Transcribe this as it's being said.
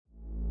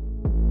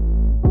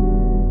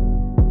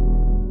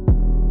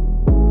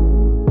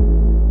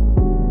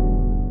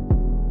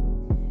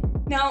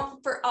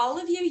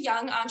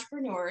young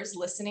entrepreneurs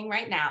listening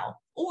right now,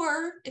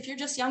 or if you're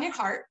just young at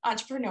heart,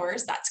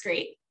 entrepreneurs, that's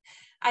great.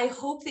 I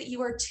hope that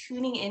you are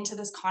tuning into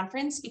this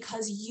conference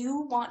because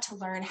you want to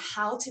learn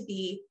how to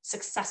be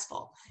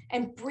successful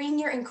and bring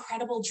your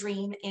incredible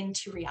dream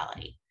into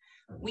reality.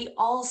 We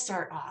all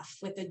start off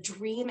with a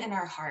dream in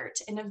our heart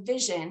and a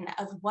vision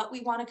of what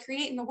we want to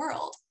create in the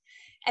world.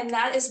 And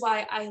that is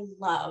why I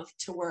love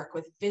to work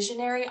with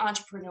visionary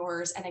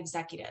entrepreneurs and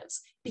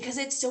executives, because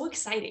it's so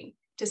exciting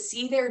to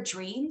see their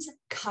dreams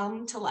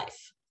come to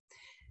life.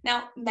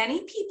 Now,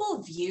 many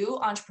people view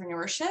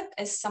entrepreneurship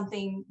as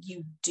something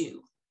you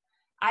do.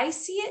 I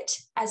see it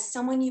as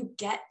someone you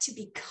get to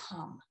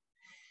become.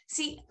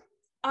 See,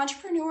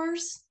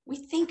 entrepreneurs, we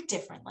think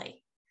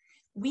differently.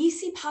 We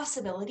see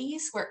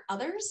possibilities where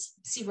others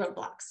see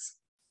roadblocks.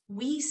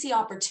 We see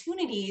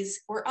opportunities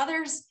where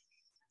others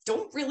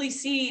don't really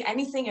see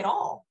anything at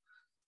all.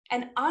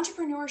 And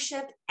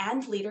entrepreneurship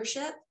and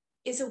leadership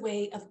is a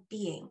way of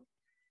being,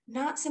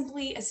 not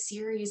simply a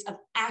series of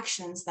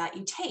actions that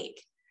you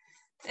take.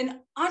 And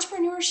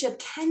entrepreneurship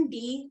can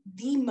be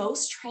the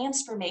most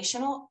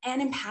transformational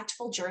and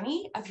impactful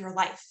journey of your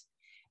life.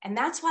 And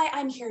that's why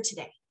I'm here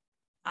today.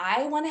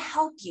 I want to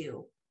help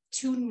you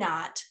to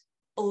not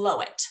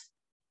blow it.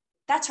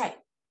 That's right.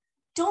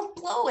 Don't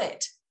blow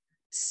it.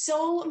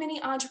 So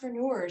many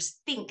entrepreneurs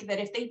think that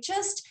if they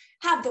just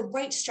have the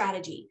right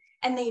strategy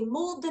and they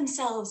mold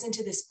themselves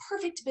into this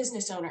perfect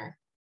business owner,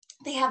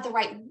 they have the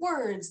right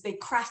words, they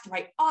craft the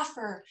right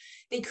offer,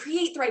 they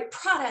create the right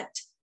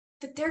product,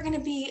 that they're going to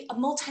be a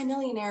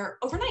multimillionaire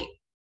overnight.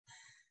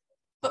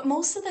 But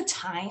most of the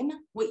time,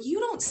 what you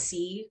don't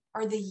see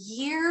are the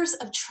years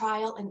of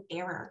trial and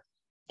error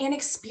and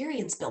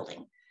experience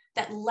building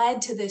that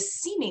led to this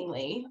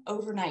seemingly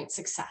overnight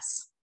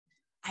success.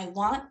 I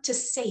want to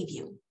save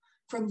you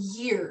from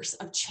years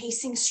of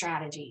chasing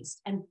strategies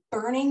and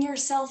burning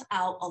yourself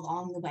out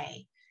along the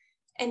way,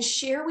 and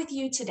share with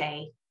you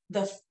today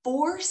the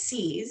 4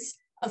 C's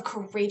of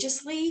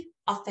courageously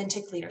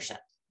authentic leadership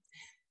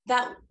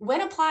that,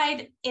 when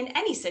applied in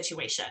any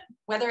situation,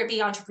 whether it be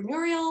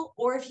entrepreneurial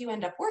or if you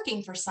end up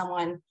working for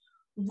someone,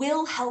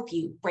 will help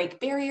you break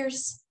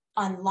barriers,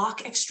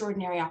 unlock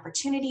extraordinary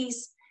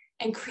opportunities,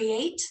 and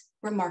create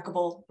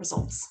remarkable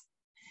results.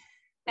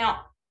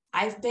 Now,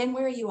 I've been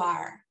where you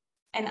are,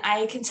 and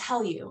I can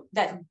tell you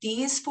that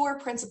these 4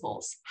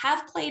 principles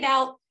have played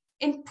out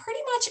in pretty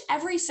much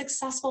every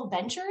successful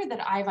venture that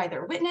I've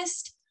either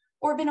witnessed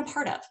or been a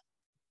part of,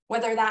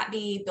 whether that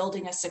be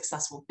building a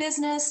successful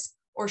business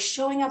or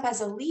showing up as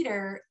a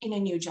leader in a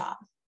new job.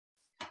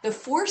 The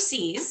 4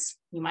 C's,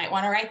 you might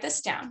want to write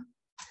this down.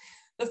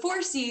 The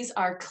 4 C's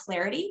are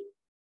clarity,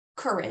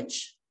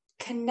 courage,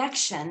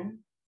 connection,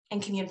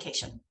 and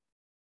communication.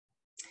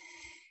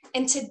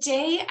 And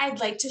today I'd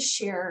like to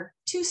share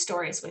 2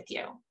 stories with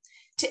you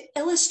to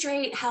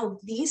illustrate how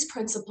these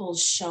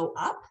principles show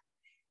up,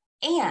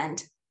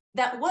 and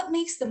that what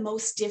makes the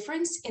most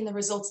difference in the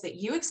results that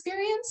you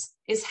experience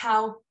is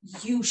how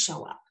you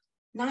show up,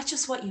 not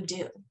just what you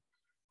do.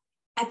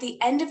 At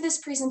the end of this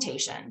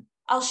presentation,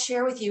 I'll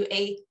share with you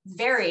a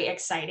very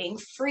exciting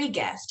free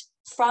gift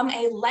from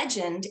a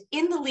legend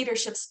in the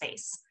leadership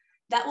space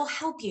that will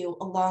help you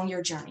along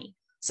your journey.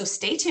 So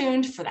stay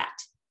tuned for that.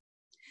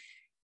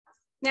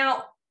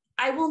 Now,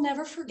 I will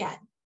never forget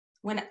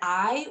when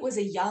I was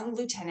a young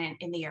lieutenant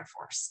in the Air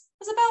Force.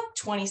 I was about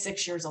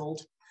 26 years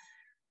old.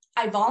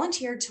 I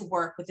volunteered to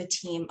work with a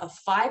team of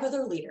 5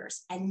 other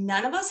leaders, and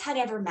none of us had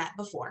ever met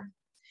before.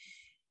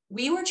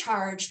 We were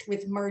charged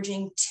with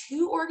merging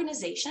 2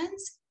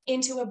 organizations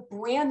into a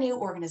brand new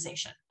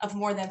organization of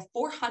more than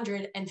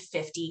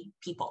 450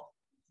 people.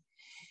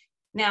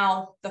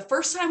 Now, the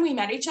first time we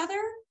met each other,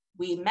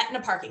 we met in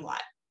a parking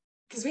lot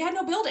because we had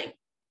no building.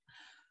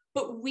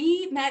 But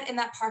we met in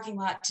that parking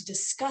lot to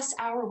discuss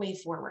our way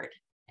forward.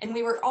 And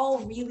we were all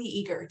really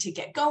eager to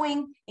get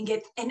going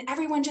and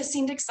everyone just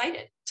seemed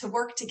excited to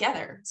work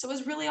together. So it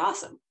was really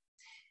awesome.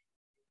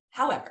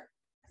 However,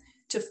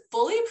 to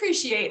fully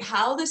appreciate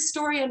how this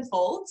story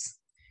unfolds,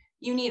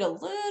 you need a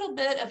little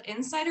bit of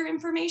insider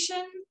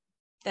information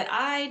that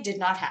I did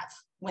not have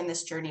when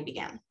this journey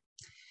began.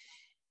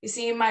 You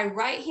see, my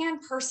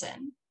right-hand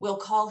person, we'll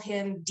call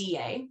him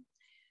DA,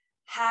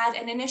 had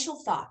an initial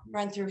thought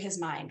run through his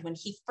mind when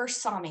he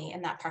first saw me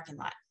in that parking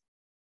lot.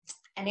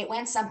 And it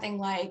went something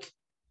like,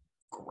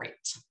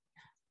 great,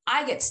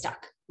 I get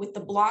stuck with the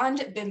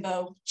blonde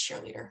bimbo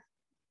cheerleader.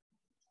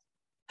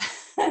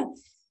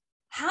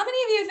 How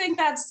many of you think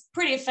that's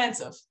pretty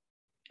offensive?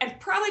 And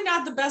probably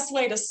not the best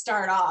way to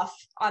start off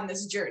on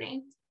this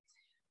journey.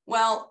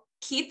 Well,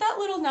 keep that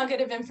little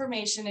nugget of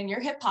information in your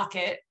hip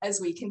pocket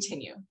as we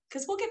continue,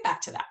 because we'll get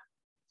back to that.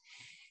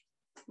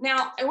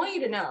 Now, I want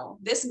you to know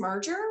this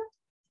merger,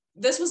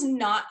 this was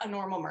not a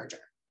normal merger.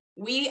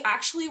 We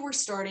actually were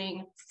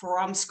starting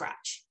from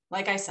scratch.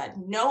 Like I said,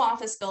 no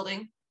office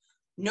building,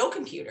 no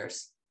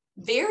computers,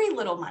 very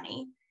little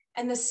money,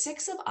 and the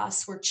 6 of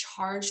us were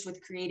charged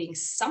with creating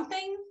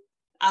something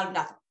out of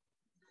nothing.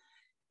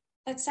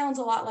 That sounds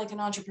a lot like an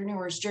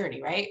entrepreneur's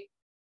journey, right?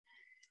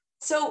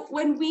 So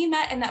when we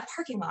met in that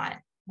parking lot,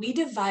 we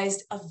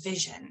devised a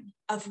vision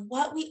of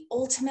what we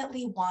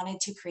ultimately wanted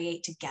to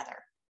create together.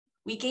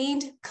 We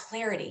gained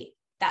clarity,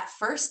 that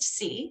first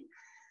C,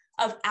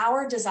 of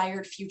our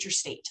desired future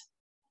state,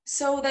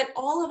 so that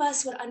all of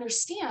us would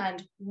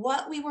understand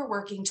what we were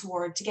working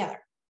toward together.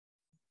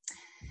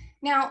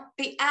 Now,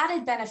 the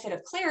added benefit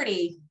of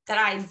clarity that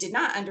I did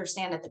not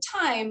understand at the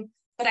time,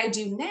 but I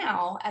do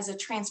now as a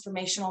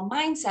transformational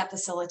mindset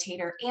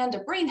facilitator and a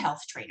brain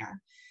health trainer,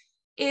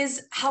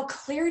 is how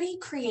clarity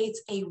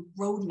creates a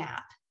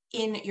roadmap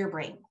in your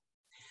brain.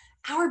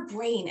 Our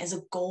brain is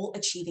a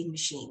goal-achieving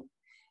machine.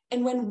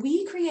 And when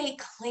we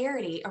create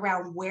clarity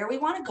around where we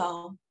want to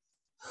go,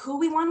 who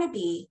we want to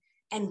be,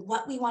 and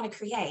what we want to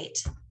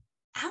create,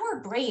 our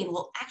brain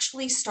will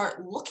actually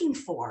start looking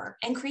for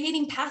and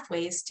creating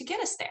pathways to get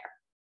us there.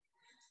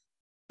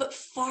 But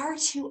far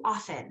too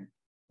often,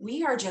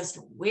 we are just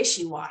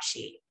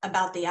wishy-washy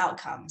about the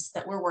outcomes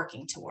that we're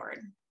working toward.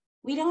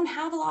 We don't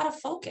have a lot of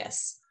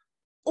focus,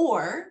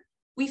 or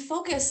we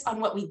focus on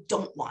what we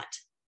don't want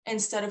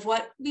instead of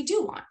what we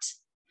do want.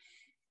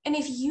 And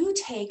if you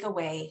take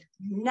away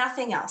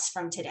nothing else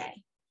from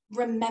today,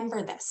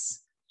 remember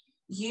this: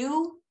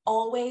 you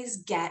always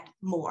get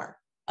more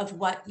of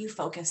what you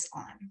focus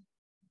on.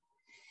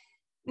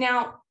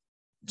 Now,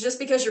 just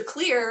because you're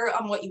clear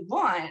on what you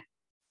want,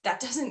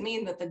 that doesn't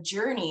mean that the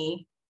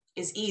journey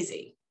is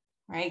easy,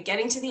 right?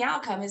 Getting to the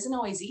outcome isn't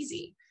always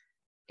easy.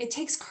 It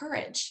takes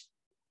courage,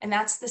 and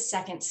that's the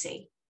second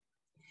C.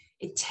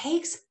 It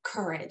takes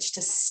courage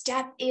to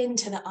step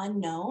into the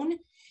unknown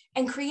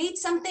and create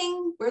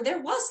something where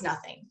there was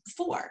nothing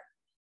before.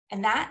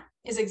 And that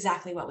is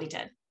exactly what we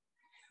did.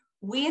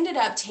 We ended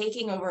up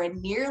taking over a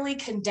nearly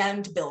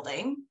condemned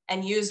building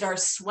and used our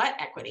sweat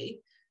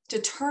equity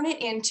to turn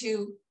it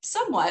into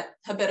somewhat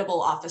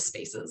habitable office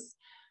spaces.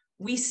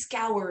 We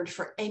scoured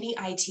for any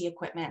IT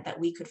equipment that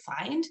we could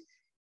find,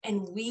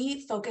 and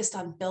we focused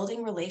on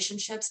building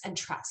relationships and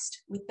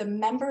trust with the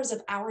members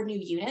of our new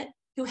unit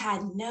who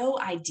had no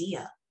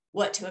idea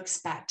what to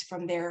expect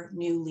from their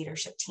new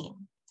leadership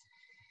team.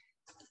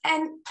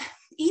 And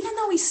even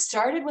though we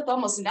started with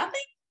almost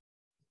nothing,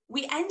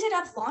 we ended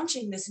up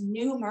launching this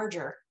new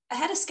merger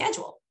ahead of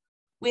schedule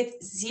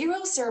with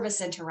zero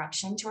service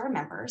interruption to our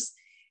members,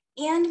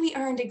 and we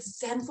earned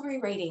exemplary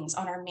ratings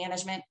on our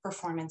management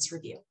performance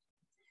review.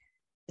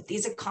 But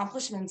these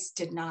accomplishments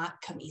did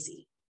not come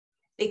easy.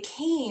 They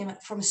came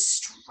from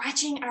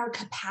stretching our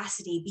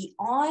capacity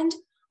beyond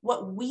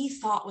what we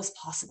thought was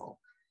possible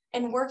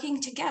and working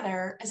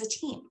together as a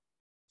team,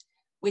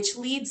 which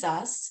leads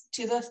us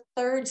to the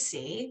third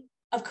C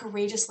of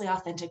courageously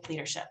authentic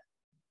leadership.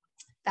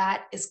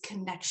 That is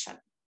connection.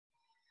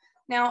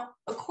 Now,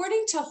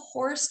 according to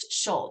Horst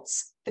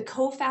Schultz, the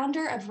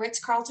co-founder of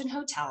Ritz-Carlton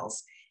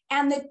Hotels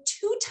and the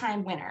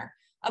two-time winner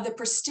of the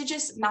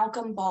prestigious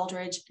Malcolm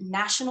Baldrige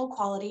National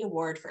Quality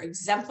Award for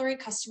exemplary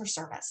customer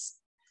service,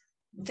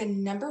 the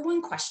number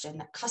one question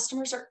that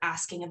customers are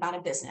asking about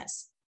a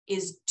business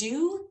is,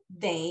 do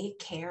they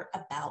care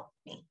about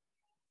me?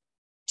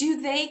 Do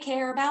they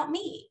care about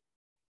me?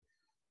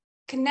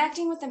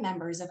 Connecting with the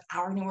members of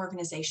our new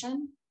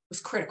organization was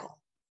critical.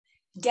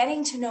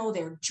 Getting to know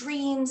their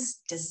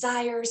dreams,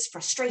 desires,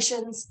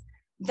 frustrations,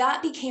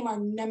 that became our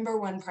number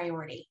one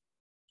priority.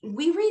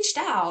 We reached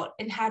out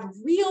and had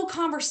real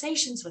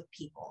conversations with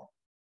people.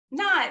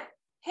 Not,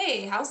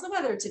 hey, how's the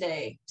weather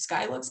today?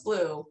 Sky looks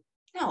blue.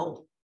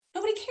 No,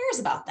 nobody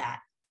cares about that.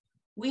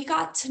 We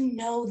got to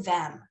know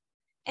them,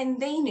 and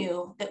they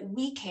knew that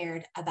we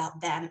cared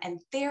about them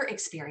and their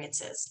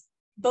experiences,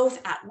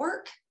 both at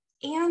work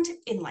and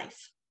in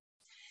life.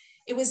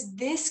 It was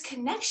this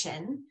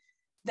connection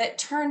that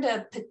turned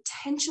a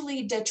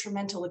potentially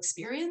detrimental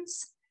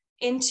experience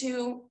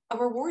into a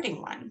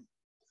rewarding one.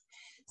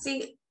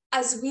 See,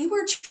 as we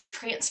were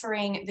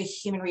transferring the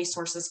human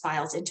resources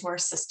files into our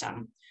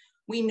system,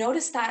 we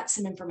noticed that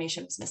some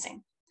information was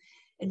missing.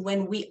 And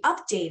when we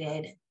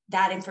updated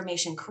that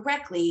information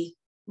correctly,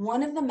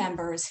 one of the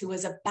members who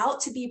was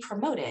about to be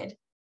promoted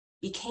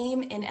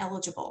became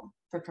ineligible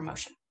for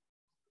promotion.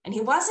 And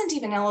he wasn't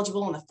even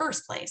eligible in the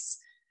first place,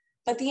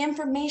 but the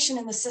information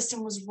in the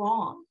system was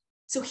wrong.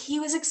 So he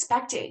was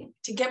expecting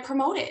to get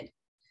promoted.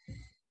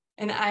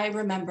 And I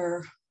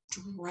remember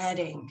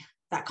dreading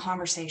that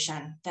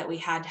conversation that we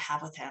had to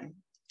have with him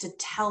to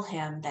tell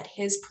him that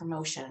his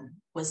promotion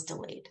was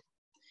delayed.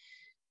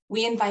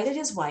 We invited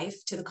his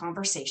wife to the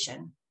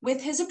conversation with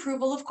his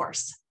approval, of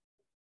course,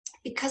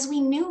 because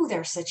we knew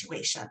their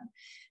situation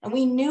and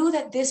we knew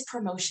that this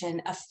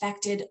promotion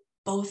affected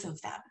both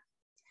of them.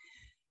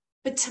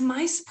 But to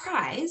my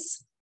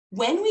surprise,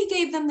 when we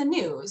gave them the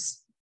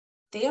news,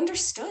 they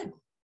understood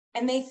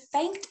and they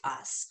thanked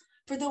us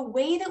for the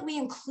way that we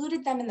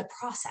included them in the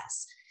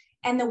process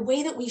and the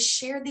way that we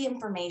shared the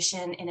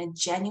information in a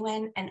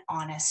genuine and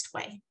honest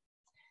way.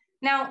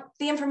 Now,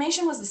 the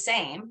information was the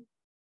same.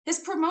 His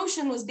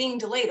promotion was being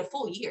delayed a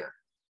full year,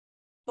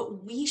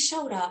 but we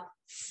showed up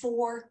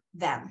for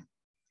them.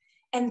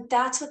 And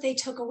that's what they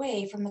took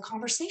away from the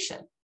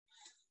conversation.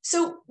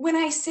 So when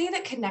I say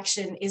that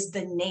connection is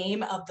the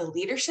name of the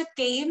leadership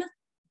game,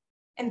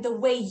 and the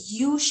way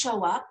you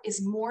show up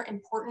is more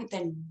important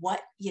than what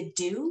you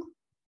do,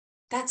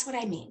 that's what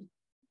I mean.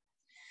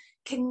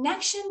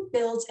 Connection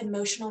builds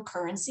emotional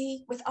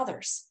currency with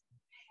others,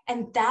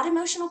 and that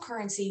emotional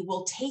currency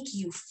will take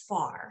you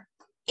far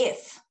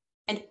if,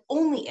 and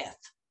only if,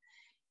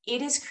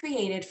 it is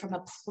created from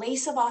a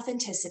place of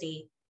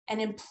authenticity and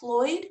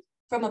employed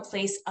from a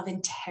place of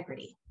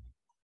integrity.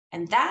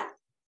 And that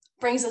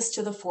brings us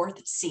to the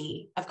fourth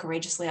C of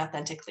courageously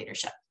authentic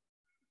leadership: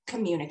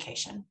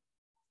 communication.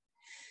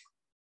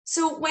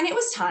 So when it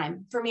was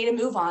time for me to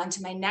move on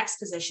to my next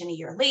position a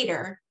year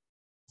later,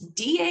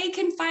 DA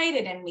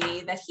confided in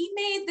me that he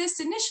made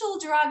this initial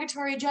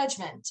derogatory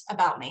judgment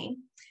about me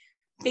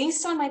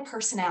based on my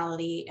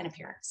personality and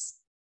appearance.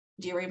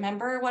 Do you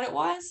remember what it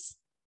was?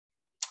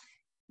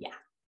 Yeah.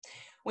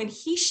 When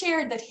he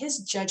shared that his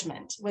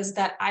judgment was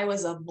that I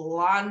was a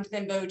blonde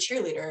bimbo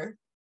cheerleader,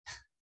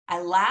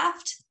 I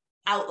laughed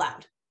out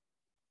loud.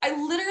 I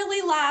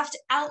literally laughed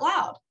out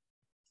loud.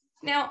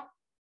 Now,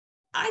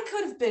 I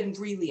could have been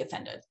really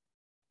offended.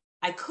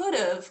 I could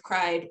have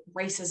cried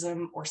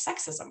racism or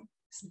sexism.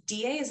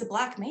 DA is a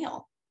Black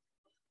male.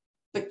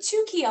 But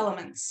two key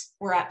elements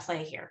were at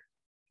play here.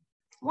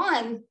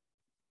 One,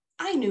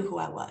 I knew who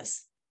I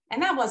was,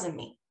 and that wasn't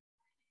me.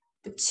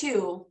 But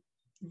two,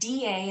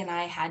 DA and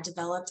I had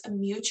developed a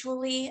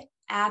mutually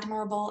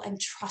admirable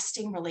and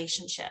trusting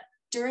relationship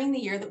during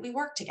the year that we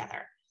worked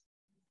together.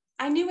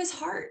 I knew his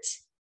heart,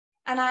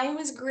 and I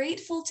was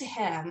grateful to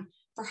him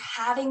for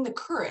having the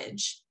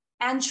courage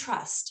and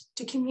trust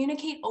to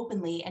communicate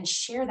openly and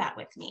share that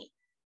with me.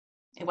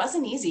 It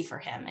wasn't easy for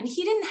him, and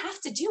he didn't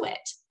have to do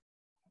it.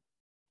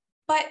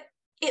 But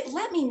it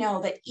let me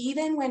know that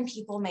even when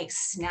people make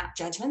snap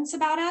judgments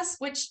about us,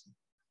 which,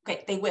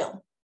 okay, they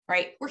will,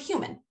 right? We're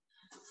human.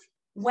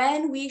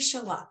 When we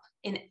show up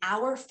in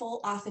our full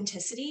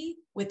authenticity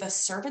with a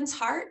servant's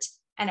heart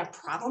and a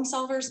problem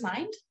solver's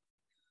mind,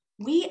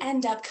 we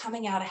end up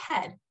coming out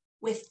ahead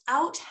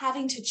without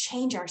having to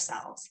change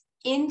ourselves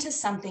into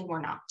something we're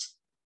not.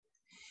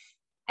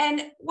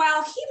 And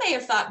while he may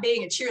have thought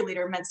being a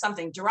cheerleader meant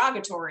something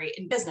derogatory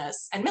in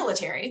business and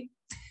military,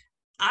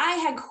 I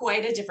had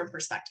quite a different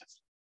perspective.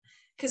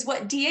 Because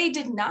what DA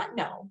did not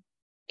know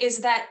is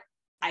that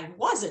I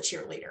was a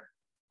cheerleader,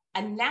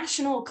 a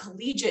national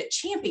collegiate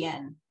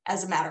champion,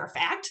 as a matter of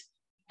fact,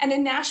 and a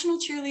National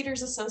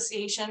Cheerleaders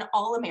Association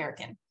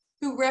All-American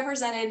who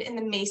represented in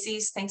the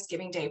Macy's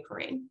Thanksgiving Day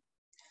Parade.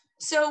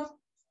 So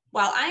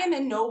while I am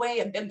in no way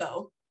a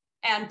bimbo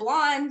and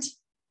blonde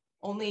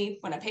only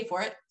when I pay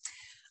for it,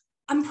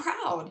 I'm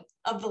proud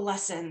of the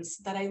lessons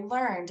that I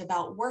learned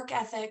about work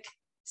ethic,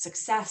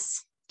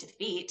 success,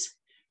 defeat,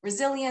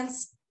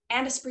 resilience,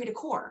 and esprit de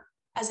corps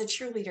as a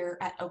cheerleader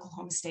at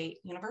Oklahoma State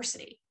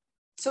University.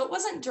 So it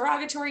wasn't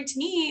derogatory to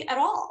me at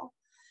all.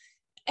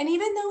 And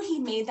even though he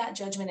made that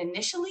judgment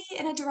initially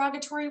in a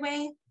derogatory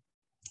way,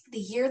 the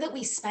year that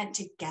we spent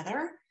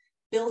together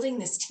building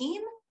this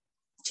team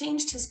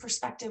changed his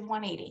perspective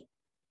 180.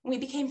 We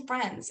became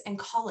friends and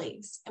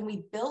colleagues, and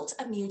we built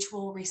a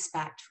mutual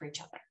respect for each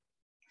other.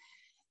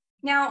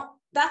 Now,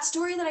 that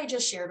story that I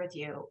just shared with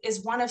you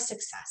is one of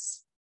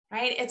success,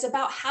 right? It's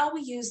about how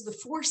we use the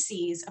 4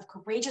 C's of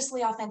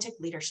courageously authentic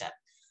leadership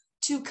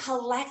to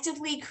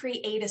collectively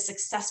create a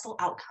successful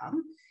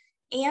outcome,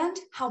 and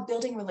how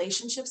building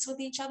relationships with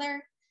each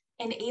other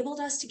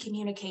enabled us to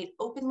communicate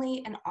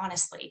openly and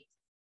honestly,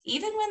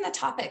 even when the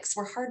topics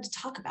were hard to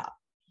talk about.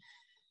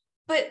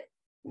 But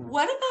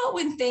what about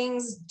when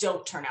things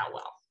don't turn out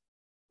well?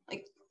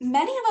 Like,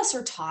 many of us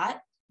are taught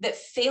that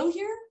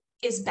failure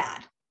is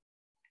bad.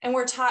 And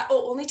we're taught,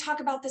 oh, only talk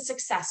about the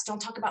success, don't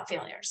talk about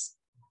failures.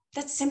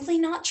 That's simply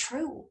not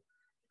true.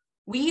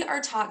 We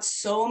are taught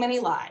so many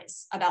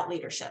lies about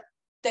leadership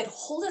that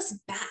hold us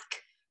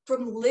back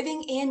from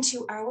living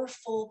into our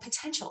full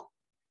potential.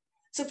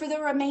 So for the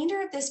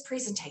remainder of this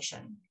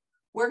presentation,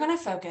 we're going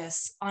to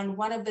focus on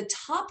one of the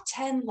top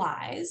 10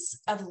 lies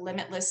of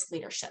limitless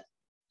leadership.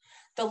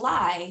 The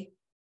lie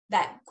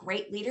that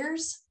great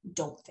leaders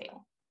don't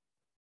fail.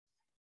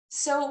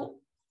 So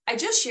I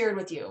just shared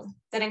with you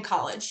that in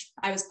college,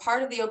 I was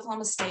part of the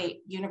Oklahoma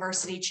State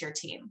University cheer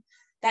team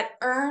that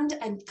earned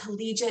a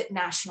collegiate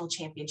national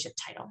championship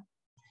title.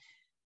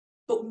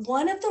 But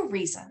one of the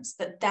reasons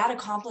that that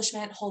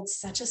accomplishment holds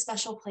such a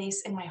special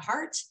place in my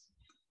heart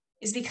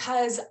is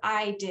because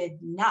I did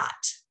not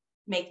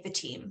make the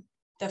team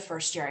the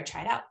first year I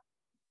tried out.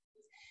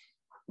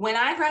 When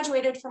I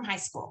graduated from high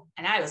school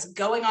and I was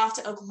going off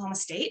to Oklahoma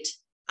State,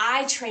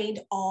 I trained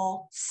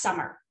all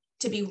summer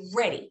to be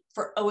ready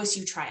for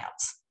OSU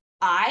tryouts.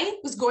 I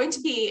was going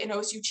to be an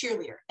OSU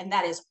cheerleader, and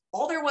that is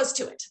all there was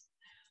to it.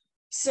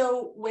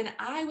 So when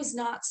I was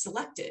not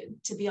selected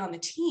to be on the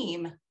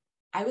team,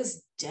 I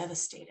was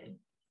devastated.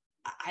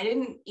 I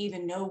didn't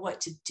even know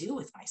what to do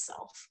with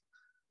myself.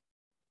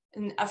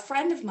 And a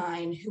friend of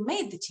mine who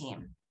made the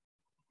team,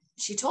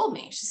 she told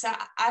me, she said,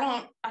 I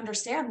don't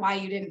understand why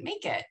you didn't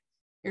make it.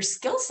 Your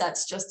skill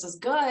set's just as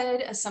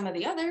good as some of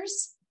the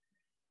others.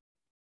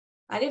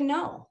 I didn't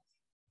know.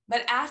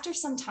 But after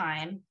some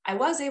time, I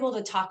was able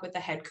to talk with the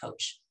head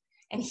coach,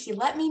 And he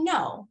let me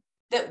know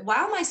that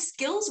while my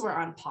skills were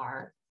on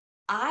par,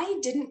 I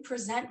didn't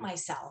present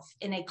myself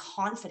in a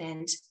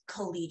confident,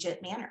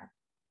 collegiate manner.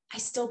 I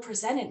still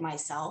presented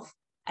myself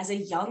as a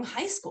young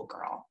high school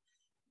girl,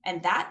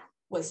 and that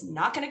was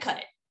not going to cut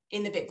it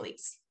in the big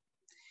leagues.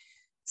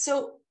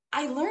 So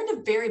I learned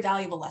a very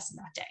valuable lesson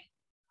that day.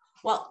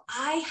 While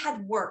I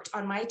had worked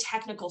on my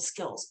technical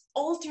skills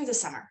all through the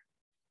summer,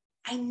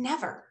 I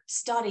never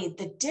studied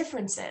the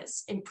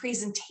differences in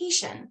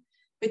presentation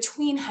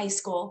between high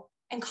school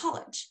and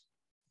college.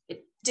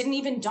 It didn't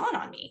even dawn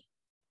on me.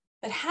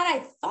 But had I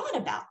thought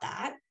about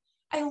that,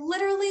 I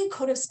literally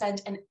could have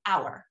spent an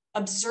hour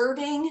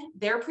observing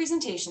their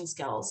presentation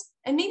skills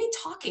and maybe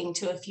talking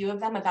to a few of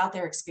them about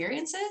their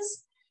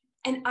experiences,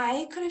 and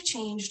I could have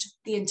changed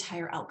the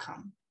entire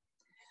outcome.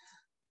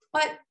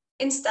 But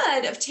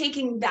instead of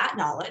taking that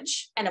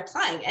knowledge and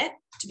applying it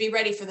to be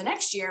ready for the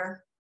next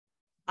year,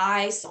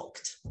 I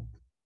sulked.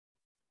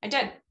 I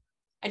did.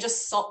 I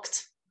just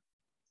sulked.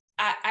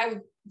 I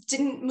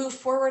didn't move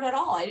forward at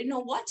all. I didn't know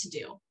what to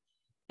do.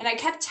 And I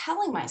kept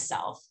telling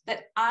myself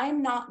that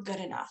I'm not good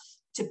enough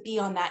to be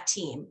on that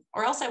team,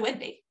 or else I would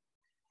be.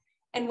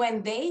 And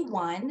when they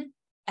won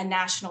a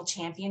national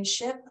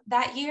championship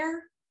that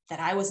year, that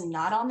I was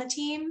not on the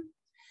team,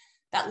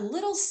 that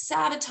little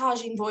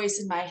sabotaging voice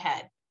in my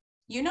head,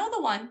 you know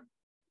the one,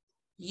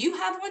 you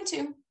have one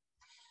too.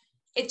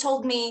 It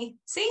told me,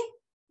 see,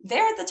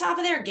 they're at the top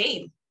of their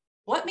game.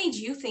 What made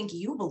you think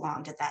you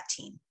belonged at that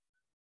team?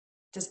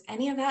 Does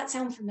any of that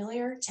sound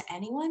familiar to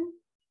anyone?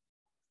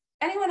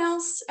 Anyone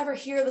else ever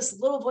hear this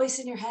little voice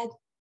in your head?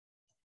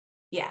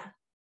 Yeah,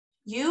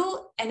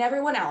 you and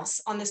everyone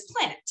else on this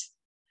planet.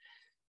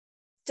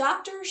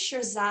 Dr.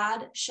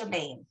 Shirzad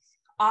Chamine,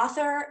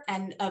 author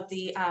of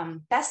the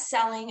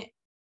best-selling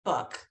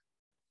book,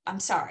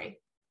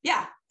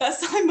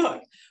 best-selling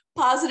book,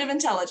 Positive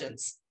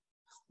Intelligence.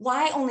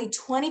 Why only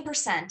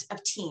 20%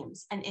 of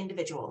teams and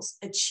individuals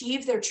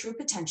achieve their true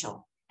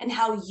potential and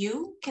how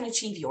you can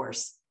achieve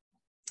yours.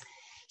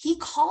 He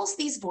calls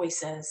these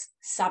voices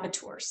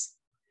saboteurs,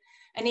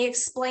 and he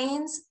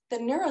explains the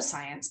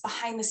neuroscience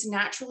behind this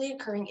naturally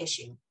occurring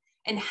issue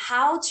and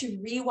how to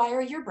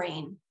rewire your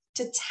brain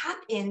to tap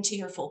into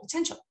your full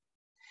potential.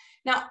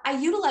 Now, I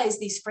utilize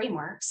these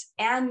frameworks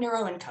and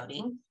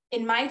neuroencoding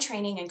in my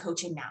training and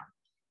coaching now,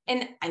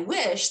 and I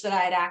wish that I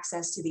had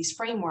access to these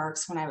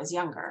frameworks when I was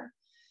younger.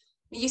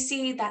 You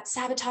see, that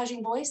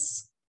sabotaging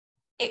voice,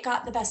 it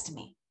got the best of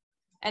me,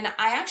 and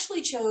I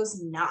actually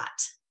chose not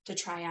to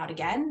try out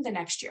again the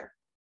next year.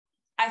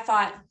 I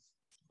thought,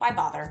 why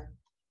bother?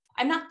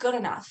 I'm not good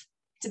enough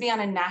to be on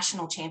a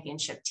national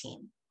championship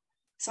team.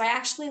 So I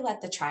actually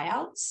let the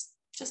tryouts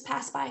just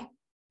pass by.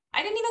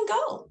 I didn't even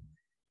go.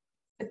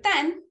 But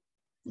then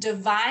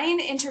divine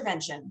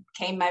intervention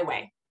came my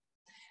way.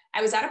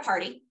 I was at a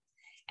party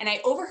and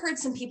I overheard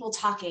some people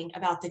talking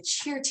about the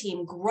cheer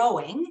team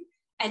growing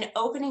and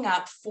opening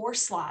up 4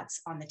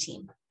 slots on the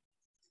team.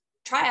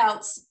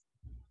 Tryouts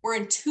were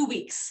in 2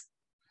 weeks.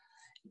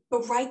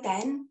 But right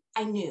then,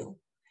 I knew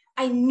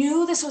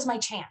this was my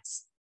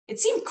chance. It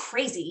seemed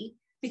crazy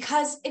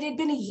because it had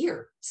been a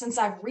year since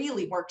I've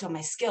really worked on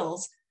my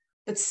skills,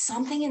 but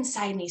something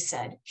inside me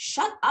said,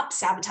 shut up,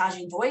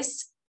 sabotaging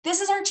voice. This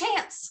is our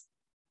chance.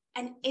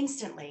 And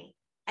instantly,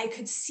 I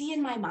could see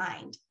in my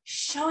mind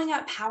showing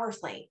up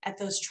powerfully at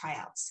those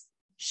tryouts,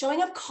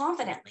 showing up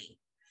confidently,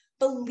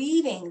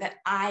 believing that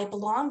I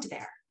belonged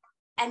there,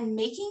 and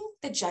making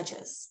the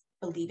judges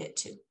believe it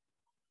too.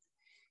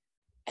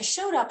 I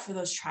showed up for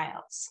those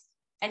tryouts,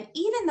 and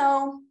even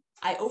though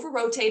I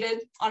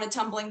over-rotated on a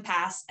tumbling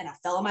pass and I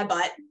fell on my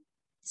butt,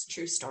 it's a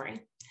true story,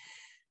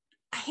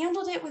 I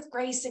handled it with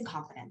grace and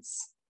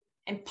confidence.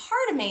 And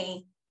part of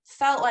me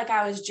felt like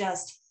I was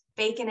just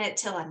faking it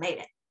till I made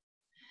it.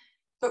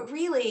 But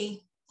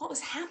really, what was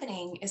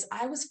happening is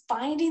I was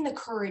finding the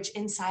courage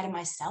inside of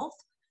myself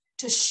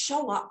to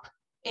show up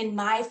in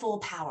my full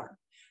power,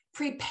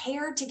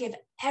 prepared to give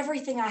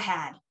everything I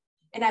had,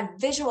 and I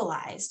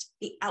visualized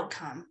the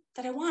outcome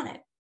that I wanted,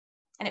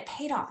 and it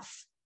paid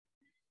off.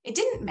 It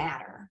didn't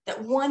matter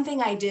that one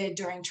thing I did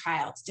during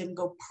tryouts didn't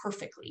go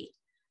perfectly.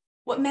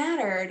 What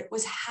mattered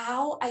was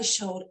how I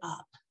showed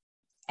up.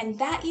 And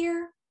that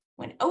year,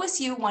 when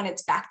OSU won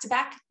its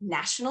back-to-back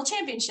national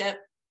championship,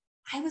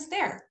 I was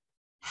there,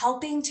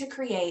 helping to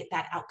create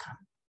that outcome.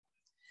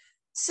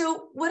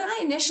 So what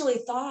I initially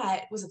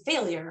thought was a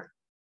failure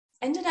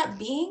ended up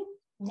being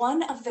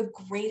one of the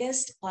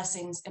greatest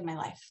blessings in my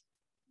life.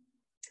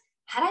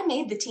 Had I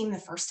made the team the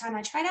first time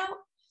I tried out,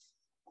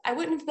 I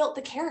wouldn't have built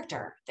the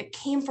character that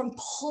came from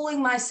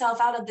pulling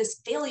myself out of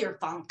this failure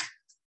funk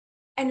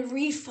and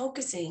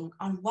refocusing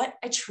on what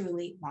I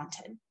truly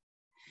wanted.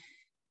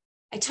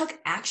 I took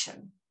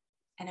action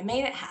and I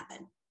made it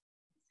happen.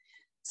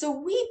 So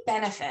we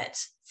benefit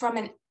from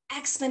an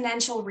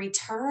exponential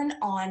return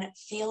on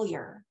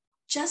failure,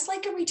 just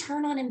like a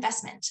return on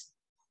investment,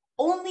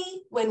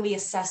 only when we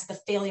assess the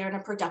failure in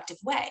a productive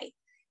way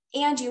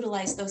and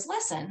utilize those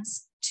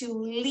lessons to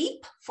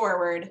leap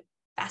forward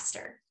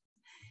faster.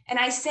 And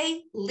I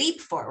say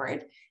leap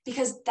forward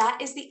because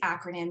that is the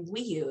acronym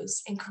we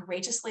use in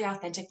Courageously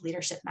Authentic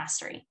Leadership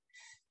Mastery,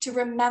 to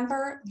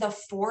remember the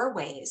 4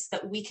 ways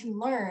that we can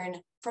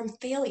learn from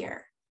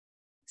failure.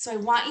 So I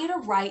want you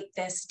to write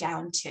this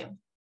down too.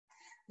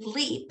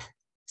 LEAP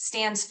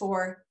stands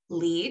for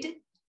lead,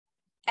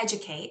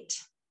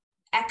 educate,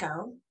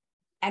 echo,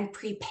 and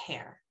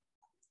prepare.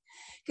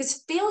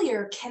 Because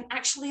failure can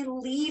actually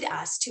lead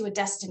us to a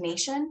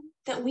destination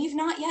that we've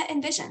not yet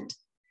envisioned.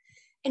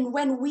 And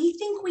when we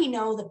think we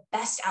know the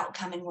best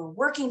outcome and we're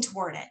working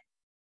toward it,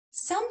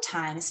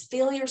 sometimes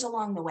failures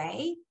along the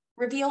way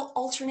reveal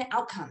alternate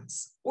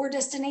outcomes or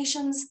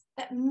destinations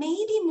that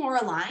may be more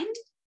aligned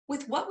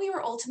with what we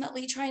were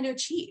ultimately trying to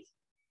achieve.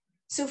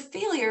 So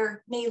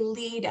failure may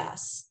lead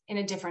us in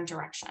a different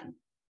direction.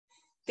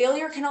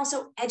 Failure can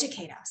also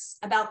educate us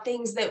about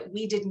things that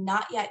we did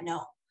not yet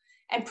know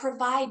and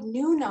provide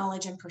new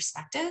knowledge and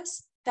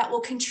perspectives that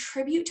will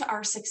contribute to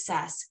our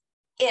success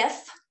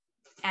if,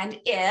 and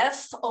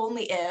if,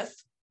 only if,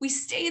 we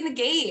stay in the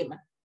game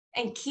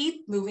and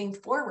keep moving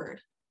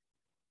forward.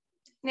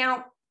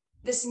 Now,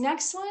 this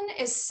next one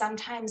is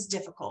sometimes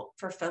difficult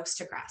for folks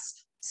to grasp,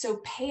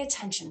 so pay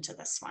attention to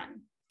this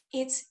one.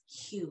 It's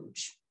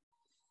huge.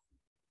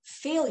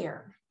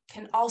 Failure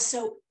can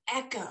also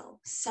echo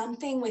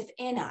something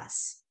within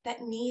us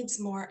that needs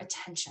more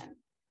attention.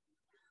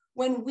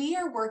 When we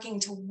are working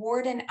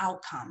toward an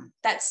outcome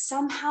that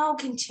somehow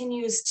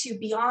continues to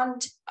be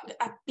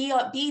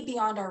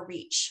beyond our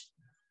reach,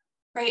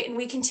 right? And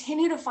we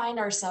continue to find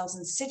ourselves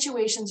in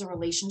situations or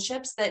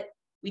relationships that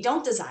we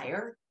don't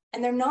desire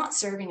and they're not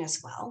serving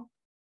us well,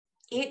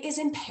 it is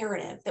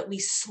imperative that we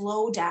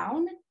slow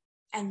down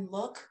and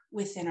look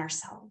within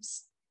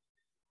ourselves.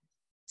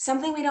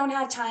 Something we don't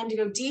have time to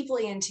go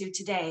deeply into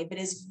today, but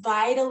is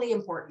vitally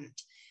important,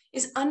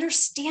 is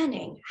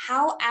understanding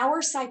how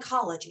our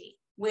psychology,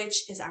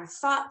 which is our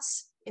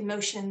thoughts,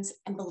 emotions,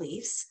 and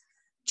beliefs,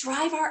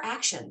 drive our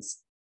actions,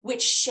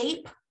 which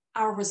shape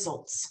our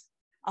results.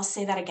 I'll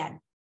say that again.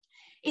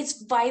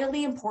 It's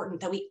vitally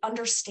important that we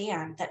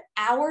understand that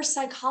our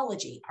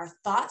psychology, our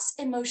thoughts,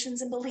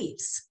 emotions, and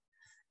beliefs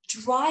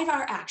drive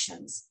our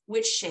actions,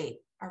 which shape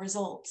our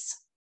results.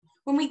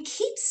 When we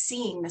keep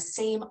seeing the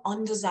same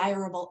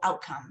undesirable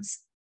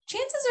outcomes,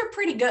 chances are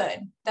pretty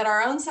good that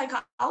our own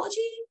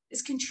psychology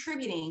is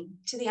contributing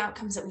to the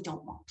outcomes that we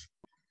don't want.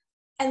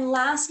 And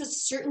last but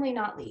certainly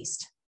not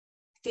least,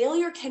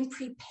 failure can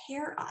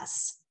prepare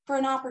us for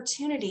an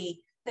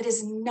opportunity that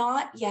is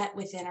not yet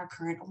within our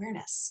current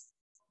awareness.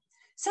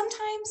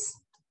 Sometimes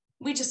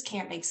we just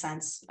can't make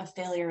sense of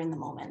failure in the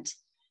moment.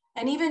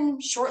 And even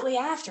shortly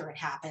after it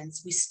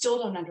happens, we still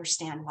don't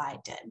understand why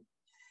it did.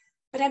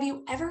 But have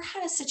you ever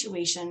had a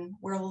situation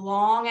where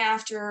long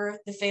after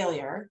the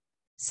failure,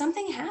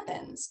 something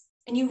happens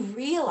and you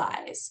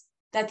realize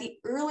that the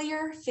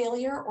earlier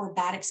failure or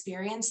bad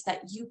experience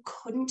that you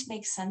couldn't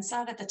make sense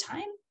of at the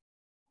time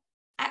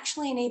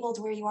actually enabled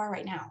where you are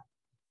right now?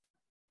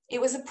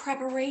 It was a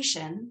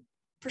preparation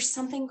for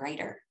something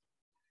greater.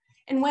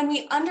 And when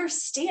we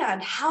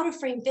understand how to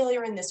frame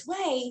failure in this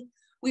way,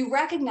 we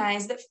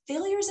recognize that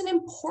failure is an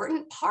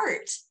important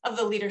part of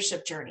the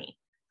leadership journey.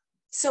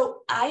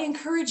 So I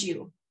encourage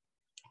you,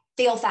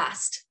 fail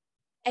fast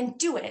and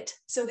do it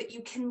so that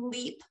you can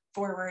leap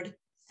forward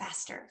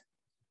faster.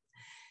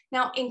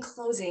 Now, in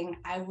closing,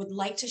 I would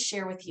like to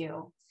share with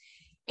you,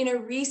 in a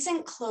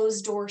recent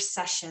closed door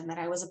session that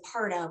I was a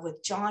part of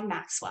with John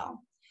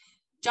Maxwell.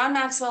 John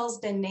Maxwell has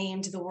been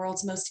named the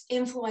world's most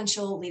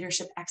influential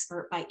leadership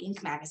expert by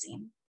Inc.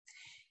 magazine.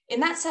 In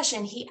that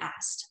session, he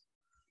asked,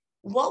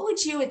 what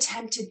would you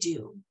attempt to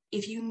do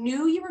if you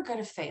knew you were going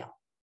to fail,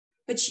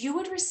 but you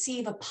would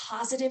receive a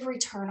positive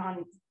return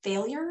on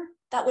failure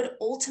that would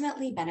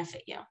ultimately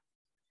benefit you?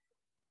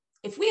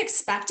 If we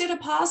expected a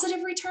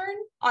positive return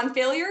on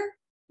failure,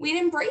 we'd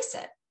embrace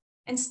it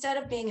instead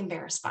of being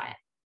embarrassed by it.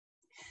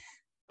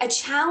 I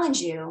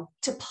challenge you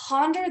to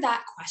ponder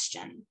that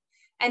question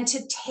and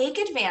to take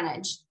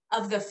advantage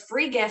of the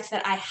free gift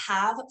that I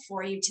have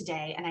for you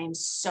today. And I am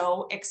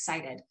so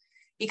excited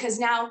because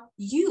now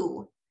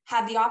you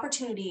have the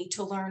opportunity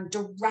to learn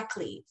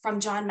directly from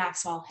John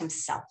Maxwell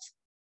himself.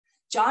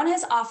 John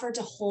has offered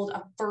to hold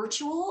a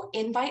virtual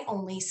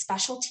invite-only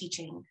special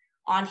teaching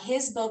on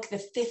his book, The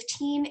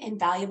 15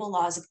 Invaluable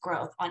Laws of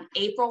Growth, on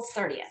April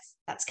 30th.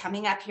 That's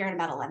coming up here in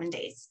about 11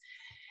 days.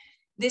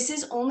 This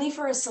is only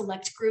for a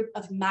select group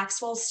of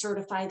Maxwell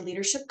certified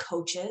leadership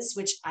coaches,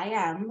 which I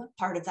am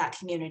part of that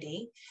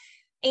community,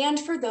 and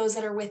for those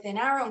that are within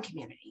our own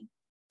community.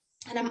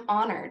 And I'm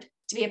honored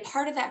to be a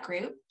part of that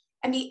group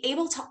and be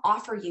able to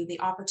offer you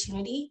the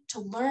opportunity to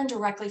learn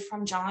directly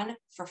from John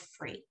for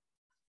free.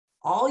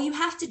 All you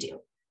have to do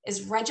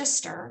is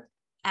register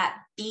at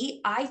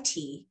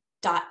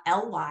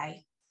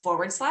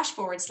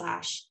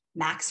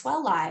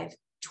bit.ly//Maxwell Live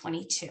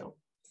 22.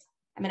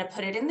 I'm going to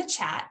put it in the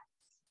chat,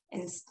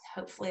 and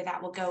hopefully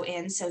that will go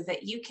in so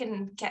that you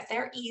can get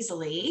there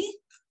easily.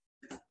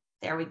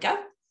 There we go.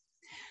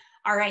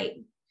 All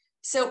right.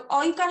 So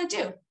all you've got to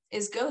do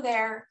is go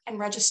there and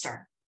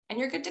register, and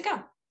you're good to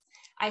go.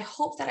 I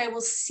hope that I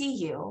will see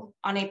you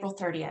on April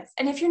 30th.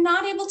 And if you're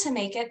not able to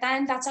make it,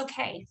 then that's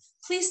okay.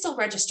 Please still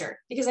register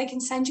because I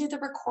can send you the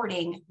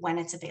recording when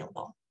it's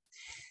available.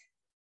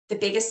 The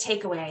biggest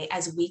takeaway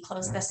as we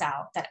close this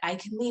out that I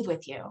can leave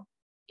with you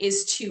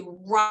is to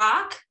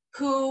rock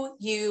who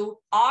you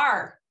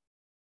are.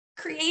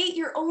 Create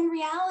your own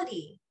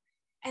reality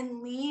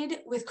and lead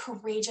with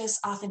courageous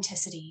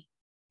authenticity.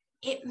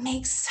 It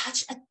makes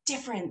such a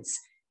difference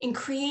in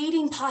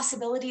creating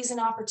possibilities and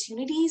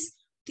opportunities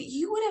that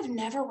you would have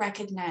never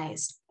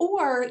recognized,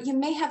 or you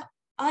may have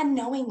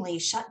unknowingly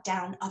shut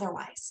down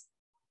otherwise.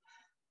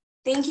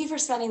 Thank you for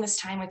spending this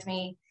time with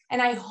me,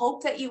 and I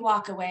hope that you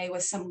walk away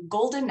with some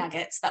golden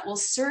nuggets that will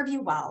serve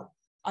you well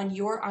on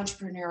your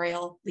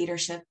entrepreneurial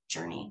leadership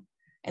journey.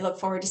 I look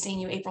forward to seeing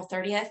you April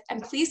 30th,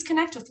 and please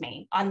connect with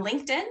me on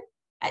LinkedIn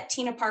at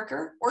Tina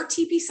Parker or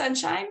TP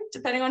Sunshine,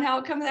 depending on how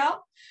it comes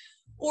out,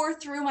 or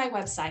through my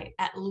website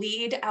at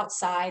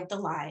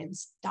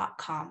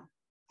leadoutsidethelines.com.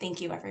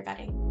 Thank you,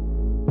 everybody.